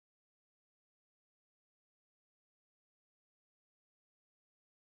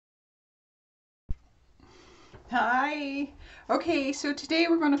Hi. Okay, so today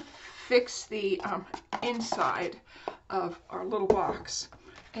we're going to fix the inside of our little box.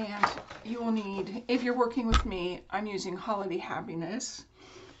 And you will need, if you're working with me, I'm using Holiday Happiness.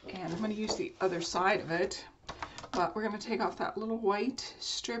 And I'm going to use the other side of it. But we're going to take off that little white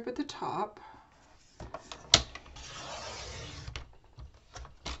strip at the top.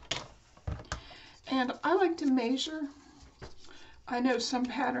 And I like to measure. I know some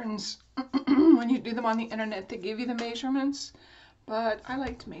patterns, when you do them on the internet, they give you the measurements, but I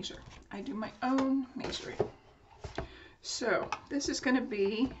like to measure. I do my own measuring. So this is going to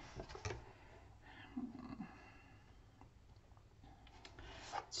be,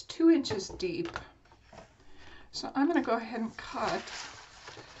 it's 2 inches deep. So I'm going to go ahead and cut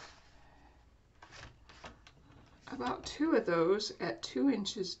about 2 of those at 2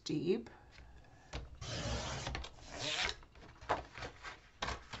 inches deep.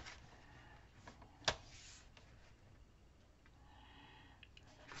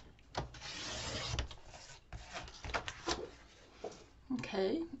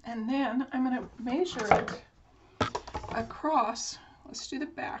 Okay, and then I'm going to measure it across. Let's do the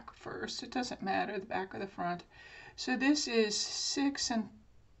back first. It doesn't matter, the back or the front. So this is 6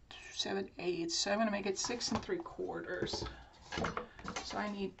 7/8. So I'm going to make it 6 3/4. So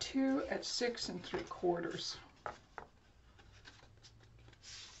I need 2 at 6 3/4.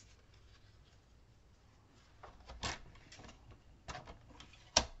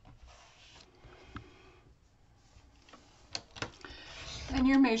 And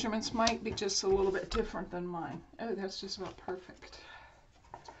your measurements might be just a little bit different than mine. Oh, that's just about perfect.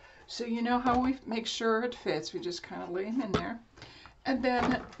 So you know how we make sure it fits. We just kind of lay them in there. And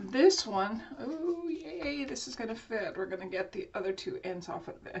then this one, oh yay, this is going to fit. We're going to get the other 2 ends off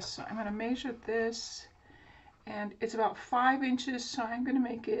of this. So I'm going to measure this, and it's about 5 inches, so I'm going to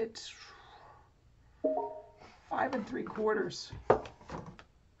make it 5 3/4.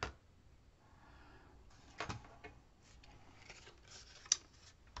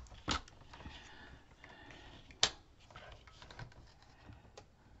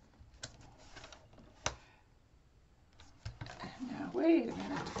 Wait a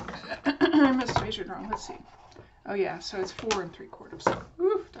minute. I must have measured wrong. Let's see. Oh yeah, so it's 4 3/4.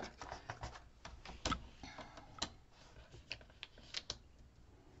 Oof.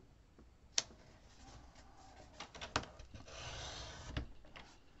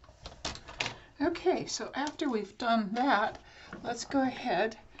 Okay, so after we've done that, let's go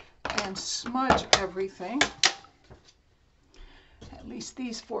ahead and smudge everything. At least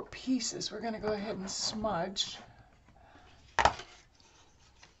these 4 pieces we're going to go ahead and smudge.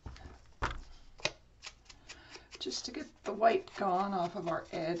 Just to get the white gone off of our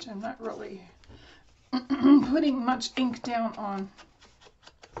edge. I'm not really putting much ink down on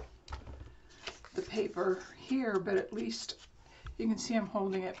the paper here, but at least you can see I'm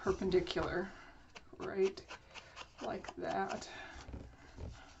holding it perpendicular, right like that.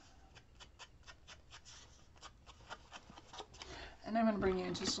 And I'm going to bring you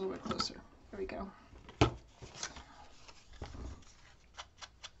in just a little bit closer. There we go.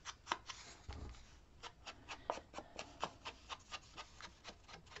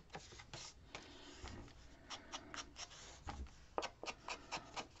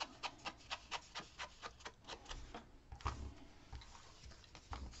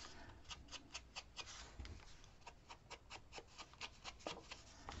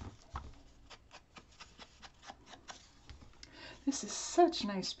 This is such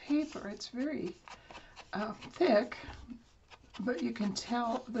nice paper. It's very thick, but you can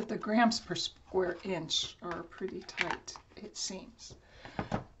tell that the grams per square inch are pretty tight, it seems.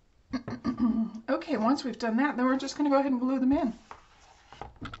 Okay, once we've done that, then we're just going to go ahead and glue them in.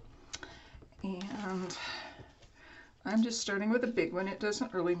 And I'm just starting with a big one. It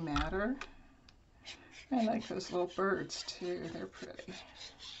doesn't really matter. I like those little birds too. They're pretty.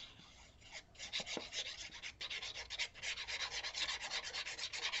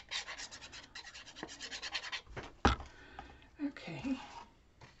 Okay.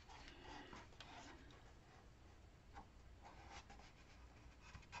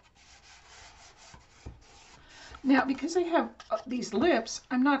 Now, because I have these lips,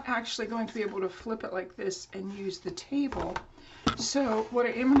 I'm not actually going to be able to flip it like this and use the table. So what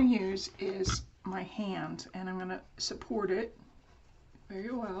I am going to use is my hand, and I'm going to support it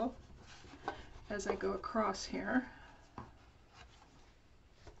very well as I go across here.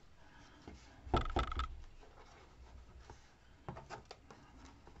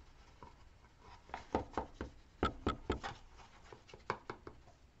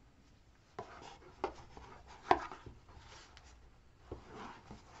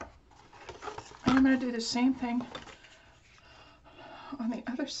 And I'm going to do the same thing on the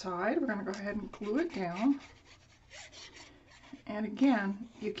other side. We're going to go ahead and glue it down. And again,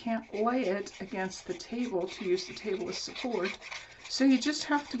 you can't lay it against the table to use the table as support. So you just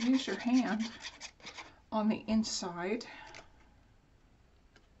have to use your hand on the inside.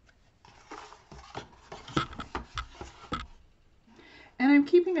 And I'm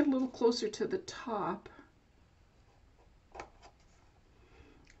keeping it a little closer to the top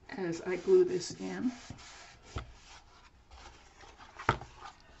as I glue this in.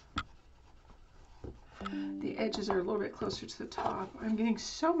 The edges are a little bit closer to the top. I'm getting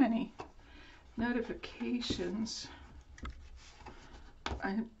so many notifications.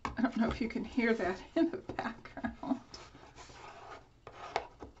 I don't know if you can hear that in the background.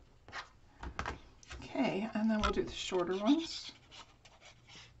 Okay, and then we'll do the shorter ones.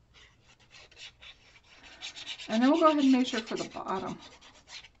 And then we'll go ahead and measure for the bottom.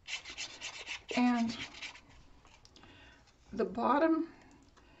 And the bottom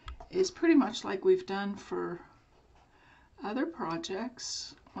is pretty much like we've done for other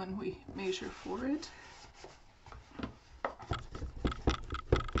projects when we measure for it.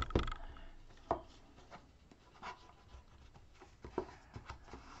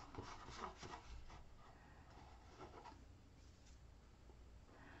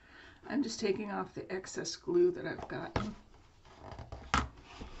 I'm just taking off the excess glue that I've gotten.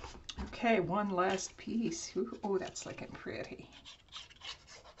 Okay, one last piece. Ooh, oh, that's looking pretty.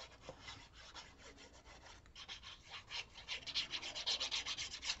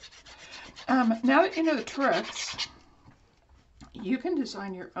 Now that you know the tricks, you can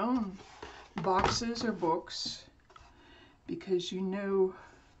design your own boxes or books because you know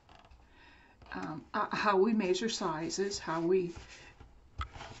how we measure sizes, how we,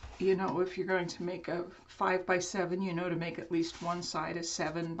 you know, if you're going to make a 5 by 7, you know to make at least one side a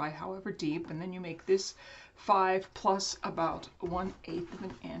 7 by however deep, and then you make this 5 plus about 1/8 of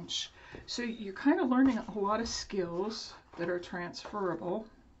an inch. So you're kind of learning a lot of skills that are transferable.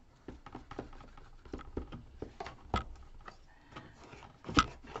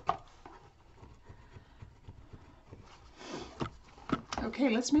 Okay,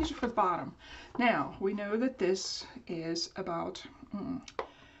 let's measure for the bottom. Now, we know that this is about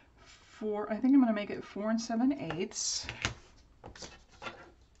 4, I think I'm going to make it 4 7/8.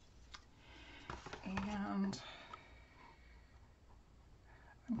 And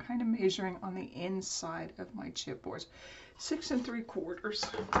I'm kind of measuring on the inside of my chipboards. 6 3/4.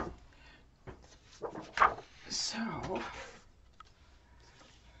 So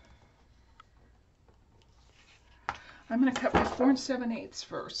I'm going to cut my 4 7/8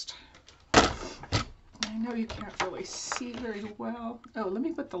 first. I know you can't really see very well. Oh, let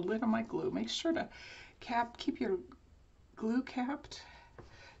me put the lid on my glue. Make sure to keep your glue capped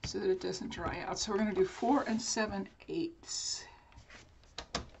so that it doesn't dry out. So we're going to do 4 7/8.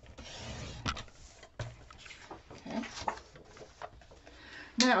 Okay.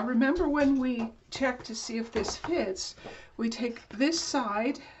 Now remember when we check to see if this fits, we take this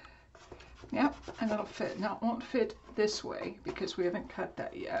side. Yep, and it'll fit. Now it won't fit this way because we haven't cut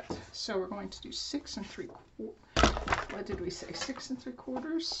that yet. So we're going to do 6 3/4. What did we say? 6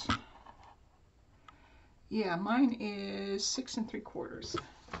 3/4? Yeah, mine is 6 3/4.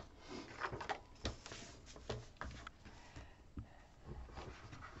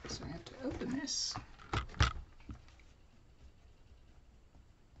 So I have to open this.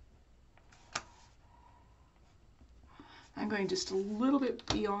 I'm going just a little bit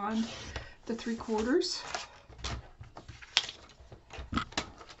beyond the 3/4.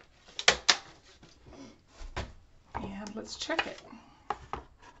 And let's check it.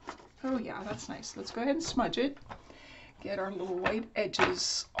 Oh yeah, that's nice. Let's go ahead and smudge it. Get our little white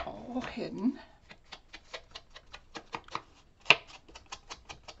edges all hidden.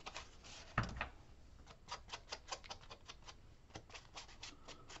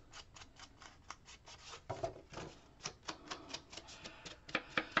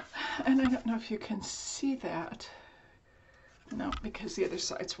 And I don't know if you can see that. No, because the other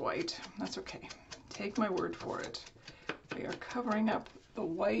side's white. That's okay. Take my word for it. We are covering up the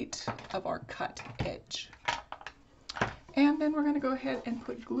white of our cut edge. And then we're going to go ahead and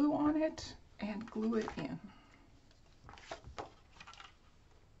put glue on it and glue it in.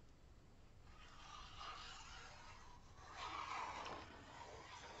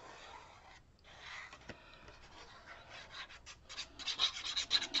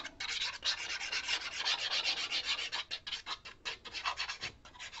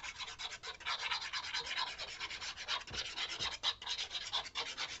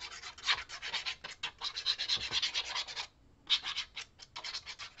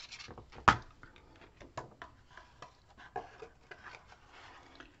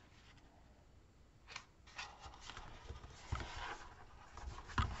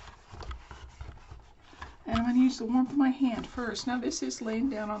 And I'm going to use the warmth of my hand first. Now this is laying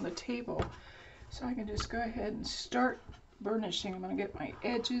down on the table, so I can just go ahead and start burnishing. I'm going to get my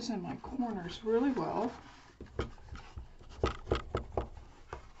edges and my corners really well.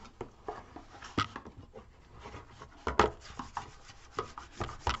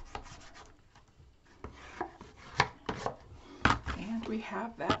 And we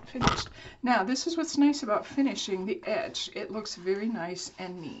have that finished. Now this is what's nice about finishing the edge. It looks very nice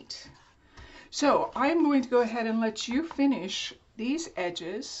and neat. So I'm going to go ahead and let you finish these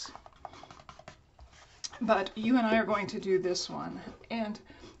edges, but you and I are going to do this one. And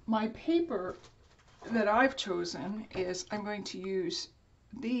my paper that I've chosen is, I'm going to use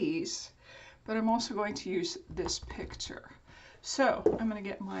these, but I'm also going to use this picture. So I'm going to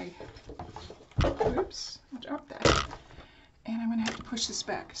get my, oops, I dropped that. And I'm going to have to push this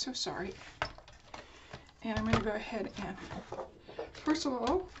back, so sorry. And I'm going to go ahead and, first of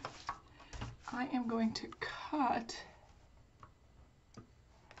all, I am going to cut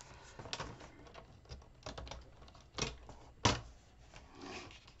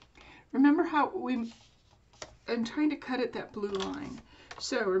remember how I'm trying to cut at that blue line.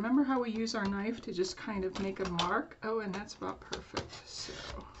 So remember how we use our knife to just kind of make a mark? Oh, and that's about perfect. So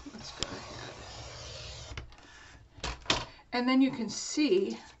let's go ahead. And then you can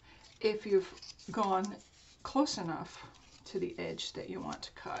see if you've gone close enough to the edge that you want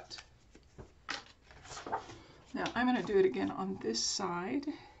to cut. Now I'm going to do it again on this side.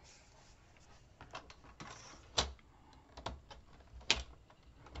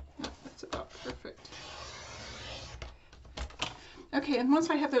 That's about perfect. Okay, and once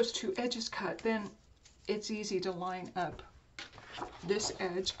I have those two edges cut, then it's easy to line up this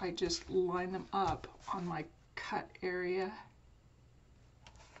edge. I just line them up on my cut area.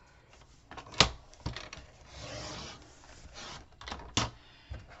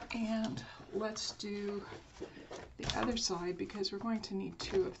 And let's do the other side, because we're going to need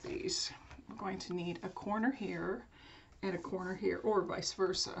two of these. We're going to need a corner here and a corner here, or vice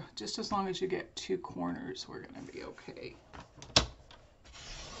versa. Just as long as you get two corners, we're going to be okay.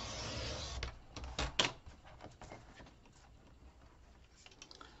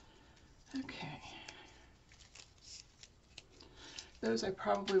 Okay. Those I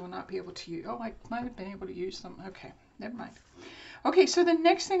probably will not be able to use. Oh, I might have been able to use them. Okay, never mind. Okay, so the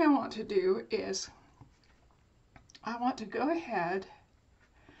next thing I want to do is I want to go ahead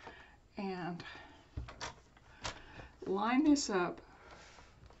and line this up,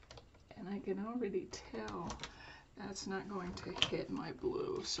 and I can already tell that's not going to hit my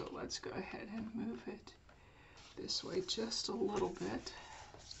blue, so let's go ahead and move it this way just a little bit.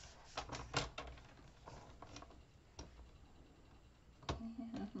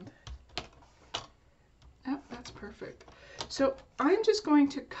 And, oh, that's perfect. So I'm just going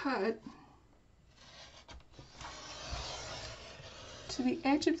to cut to the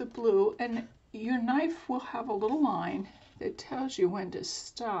edge of the blue, and your knife will have a little line that tells you when to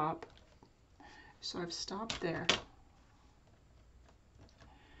stop. So I've stopped there.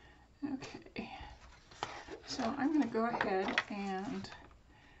 Okay, so I'm going to go ahead and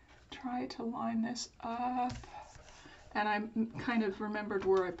try to line this up, and I kind of remembered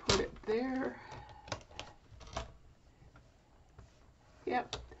where I put it there.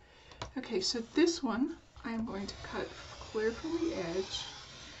 Yep. Okay, so this one I'm going to cut clear from the edge,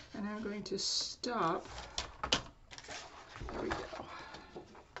 and I'm going to stop. There we go.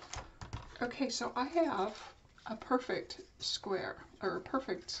 Okay, so I have a perfect square, or a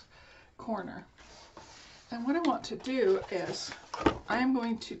perfect corner. And what I want to do is I'm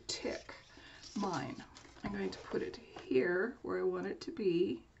going to tick mine. I'm going to put it here where I want it to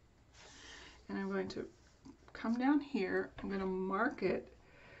be, and I'm going to come down here. I'm going to mark it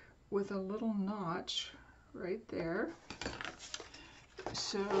with a little notch right there.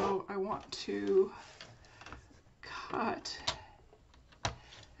 So I want to cut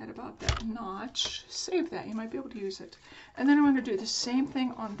at about that notch. Save that, you might be able to use it. And then I'm going to do the same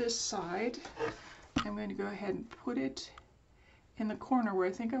thing on this side. I'm going to go ahead and put it in the corner where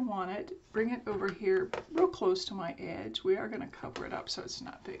I think I want it, bring it over here real close to my edge. We are going to cover it up so it's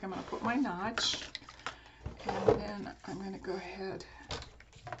not big. I'm going to put my notch, and then I'm going to go ahead,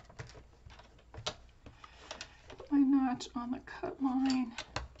 put my notch on the cut line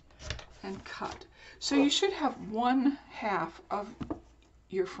and cut. So you should have 1/2 of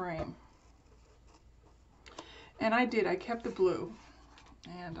your frame. And I did, I kept the blue,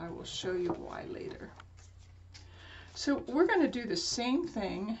 and I will show you why later. So we're going to do the same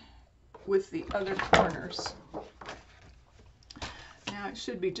thing with the other corners. Now it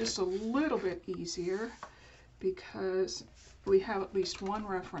should be just a little bit easier because we have at least one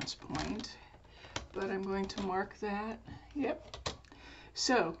reference point. but I'm going to mark that. Yep.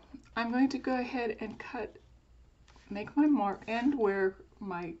 So I'm going to go ahead and make my mark, end where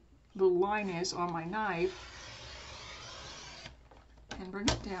my little line is on my knife, and bring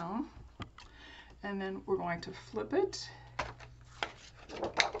it down. And then we're going to flip it.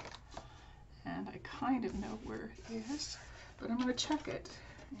 And I kind of know where it is, but I'm going to check it.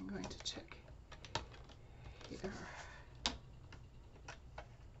 I'm going to check here.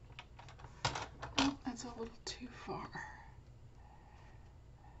 Oh, that's a little too far.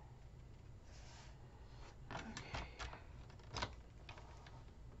 Okay.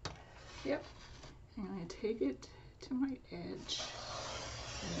 Yep. I'm going to take it to my edge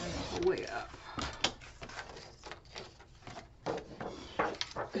and then the whole way up.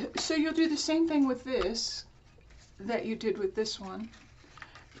 So you'll do the same thing with this that you did with this one.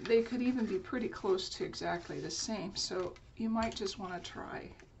 They could even be pretty close to exactly the same, so you might just want to try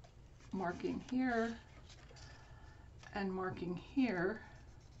marking here and marking here,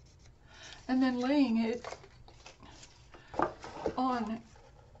 and then laying it on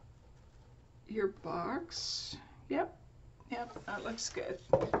your box. Yep, that looks good.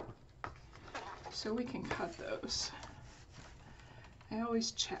 So we can cut those. I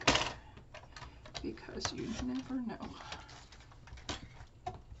always check because you never know.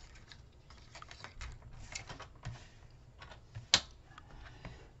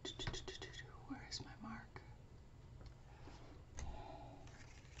 Where is my mark?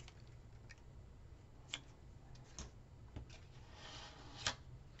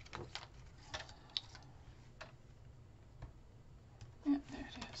 Yeah, there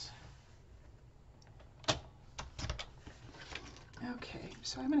it is. Okay,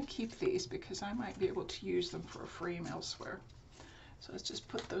 so I'm going to keep these because I might be able to use them for a frame elsewhere. So let's just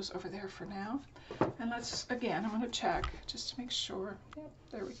put those over there for now. And let's, again, I'm going to check just to make sure. Yep,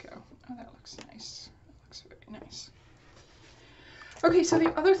 there we go. Oh, that looks nice. That looks very nice. Okay, so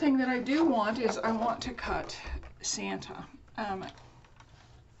the other thing that I do want is I want to cut Santa.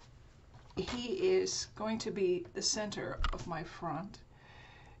 He is going to be the center of my front.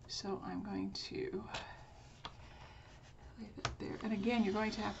 So I'm going to lay that there. And again, you're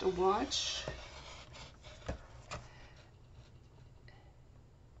going to have to watch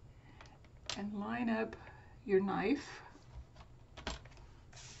and line up your knife.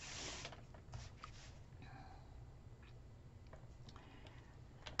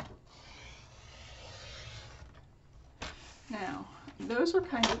 Now, those are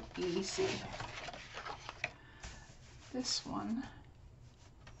kind of easy. This one,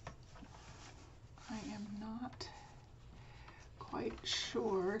 I am not quite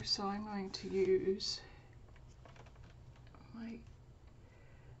sure, so I'm going to use my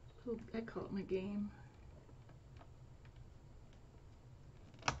little, I call it my game.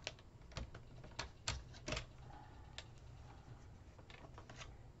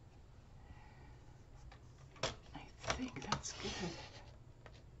 I think that's good.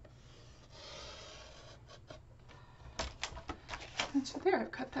 And so there,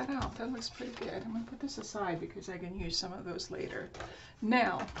 I've cut that out. That looks pretty good. I'm going to put this aside because I can use some of those later.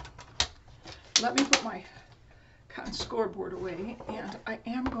 Now, let me put my cotton scoreboard away, and I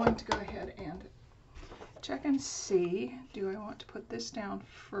am going to go ahead and check and see, do I want to put this down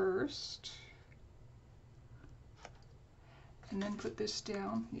first and then put this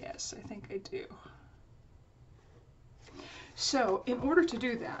down? Yes, I think I do. So in order to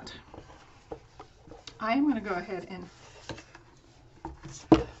do that, I am going to go ahead and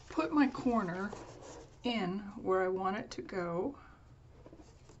put my corner in where I want it to go.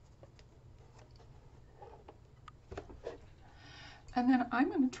 And then I'm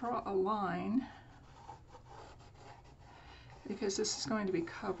going to draw a line because this is going to be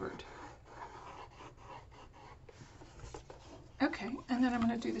covered. Okay, and then I'm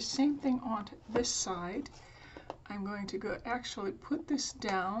going to do the same thing on this side. I'm going to go actually put this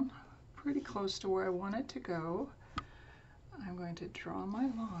down pretty close to where I want it to go. I'm going to draw my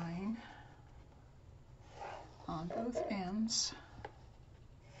line on both ends.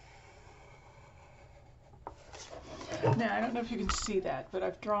 Now, I don't know if you can see that, but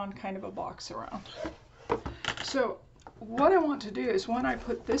I've drawn kind of a box around. So what I want to do is when I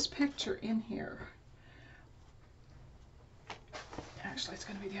put this picture in here, actually it's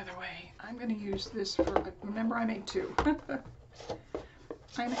going to be the other way. I'm going to use this for, remember I made two.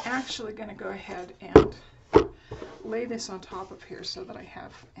 I'm actually going to go ahead and lay this on top of here so that I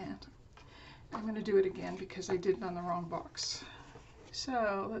have, and I'm going to do it again because I did it on the wrong box.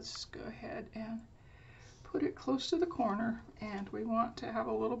 So let's go ahead and put it close to the corner, and we want to have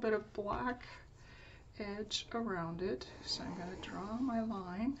a little bit of black edge around it. So I'm going to draw my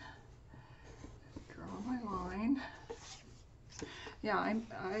line, on my line. Yeah,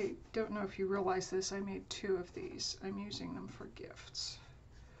 I don't know if you realize this, I made 2 of these. I'm using them for gifts.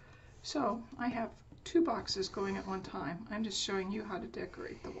 So I have 2 boxes going at one time. I'm just showing you how to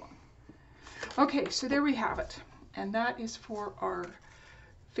decorate the one. Okay, so there we have it. And that is for our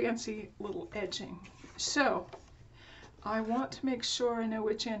fancy little edging. So I want to make sure I know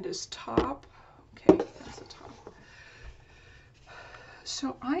which end is top. Okay, that's the top.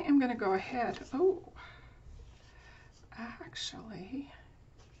 So I am going to go ahead. Oh,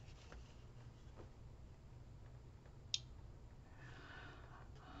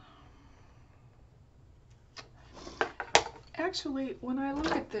 actually, when I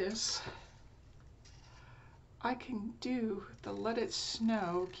look at this, I can do the Let It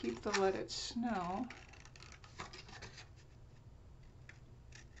Snow, keep the Let It Snow.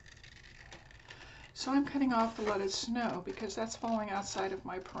 So I'm cutting off the Let It Snow because that's falling outside of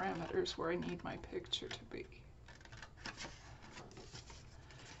my parameters where I need my picture to be.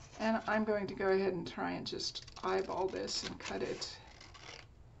 And I'm going to go ahead and try and just eyeball this and cut it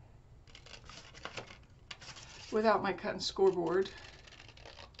without my cut and scoreboard.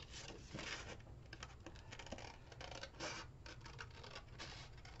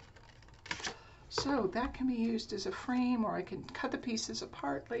 So that can be used as a frame, or I can cut the pieces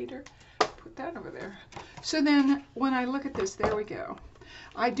apart later, put that over there. So then when I look at this, there we go.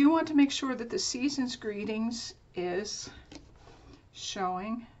 I do want to make sure that the season's greetings is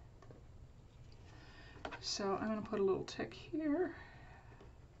showing. So I'm going to put a little tick here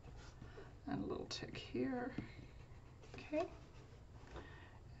and a little tick here. Okay.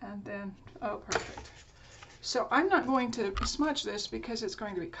 And then, oh, perfect. So I'm not going to smudge this because it's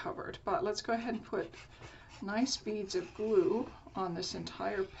going to be covered, but let's go ahead and put nice beads of glue on this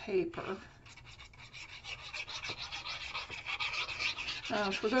entire paper.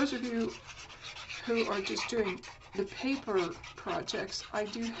 For those of you who are just doing the paper projects, I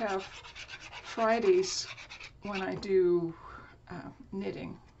do have Fridays when I do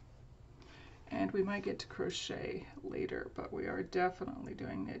knitting, and we might get to crochet later, but we are definitely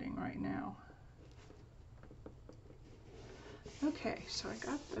doing knitting right now. Okay, so I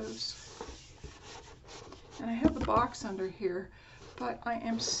got those, and I have the box under here, but I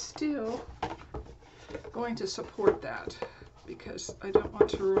am still going to support that because I don't want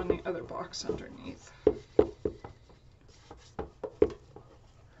to ruin the other box underneath.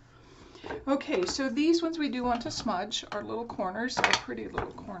 Okay, so these ones we do want to smudge. Our little corners are pretty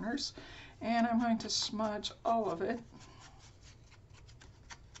little corners, and I'm going to smudge all of it.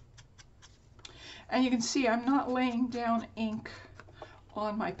 And you can see I'm not laying down ink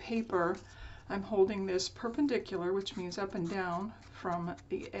on my paper. I'm holding this perpendicular, which means up and down from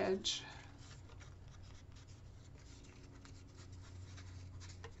the edge.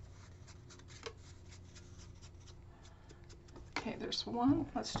 Okay, there's one.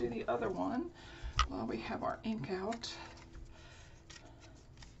 Let's do the other one while we have our ink out.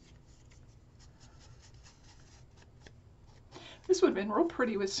 This would have been real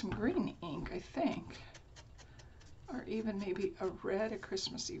pretty with some green ink, I think. Or even maybe a red, a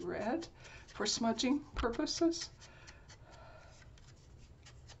Christmassy red for smudging purposes.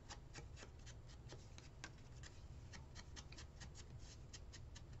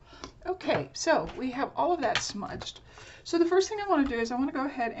 Okay, so we have all of that smudged. So the first thing I want to do is I want to go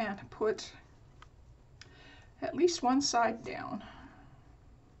ahead and put at least one side down.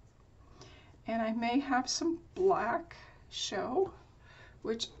 And I may have some black show,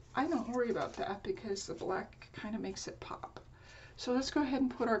 which I don't worry about that because the black kind of makes it pop. So let's go ahead and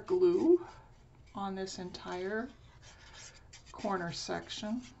put our glue on this entire corner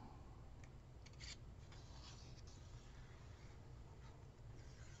section.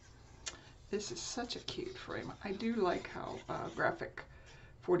 This is such a cute frame. I do like how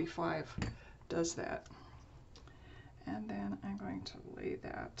Graphic45 does that. And then I'm going to lay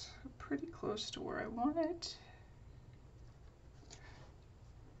that pretty close to where I want it.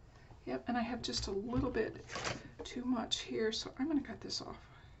 Yep, and I have just a little bit too much here, so I'm going to cut this off.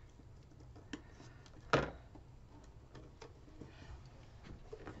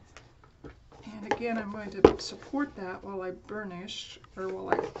 And again, I'm going to support that while I burnish, or while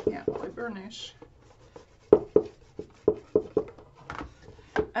I burnish.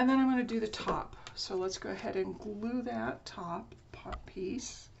 And then I'm going to do the top. So let's go ahead and glue that top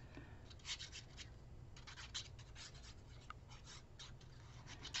piece.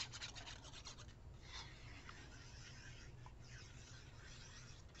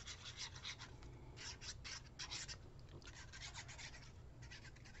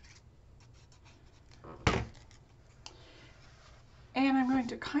 And I'm going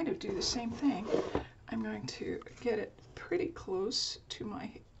to kind of do the same thing. I'm going to get it pretty close to my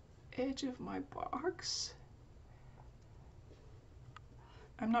edge of my box.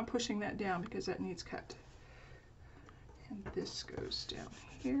 I'm not pushing that down because that needs cut. And this goes down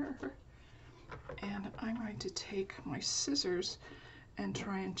here. And I'm going to take my scissors and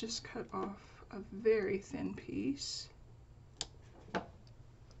try and just cut off a very thin piece. And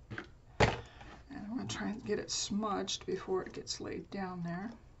I'm going to try and get it smudged before it gets laid down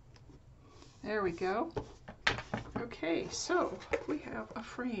there. There we go. Okay, so we have a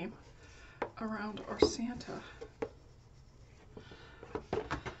frame around our Santa.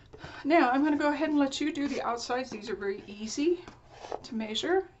 Now I'm going to go ahead and let you do the outsides. These are very easy to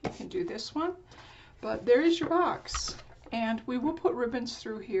measure. You can do this one, but there is your box. And we will put ribbons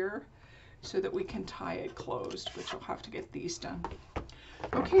through here so that we can tie it closed, which I'll have to get these done.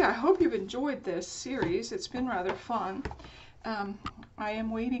 Okay, I hope you've enjoyed this series. It's been rather fun. I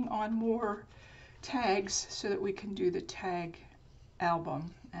am waiting on more tags so that we can do the tag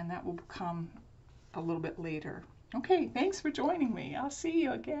album, and that will come a little bit later. Okay, thanks for joining me. I'll see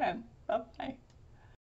you again. Bye-bye.